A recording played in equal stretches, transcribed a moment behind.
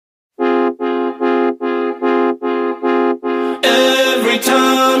Every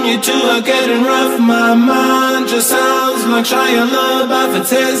time you two are getting rough, my mind just sounds like Shia LaBeouf. It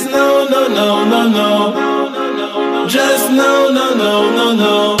says no, no, no, no, no, just no, no, no, no,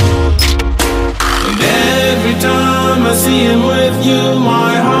 no. And every time I see him with you,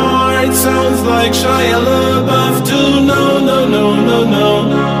 my heart sounds like Shia LaBeouf too. No, no, no, no, no,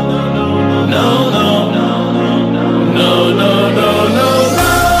 no, no, no, no, no, no, no.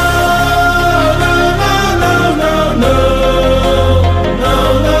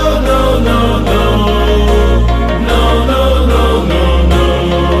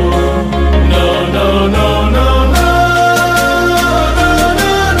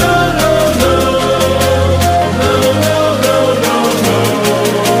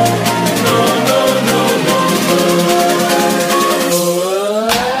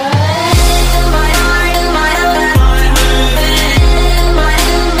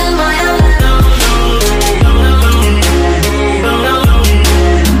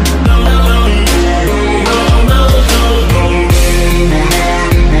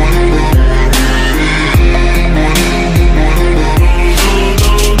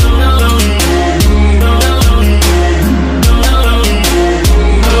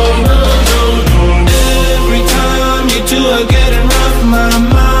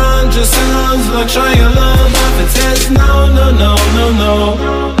 Shia LaBeouf, it says no, no, no, no, no,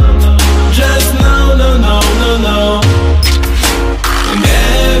 just no, no, no, no, no. And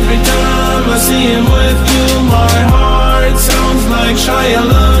every time I see him with you, my heart sounds like Shia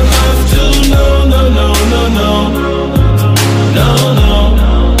LaBeouf.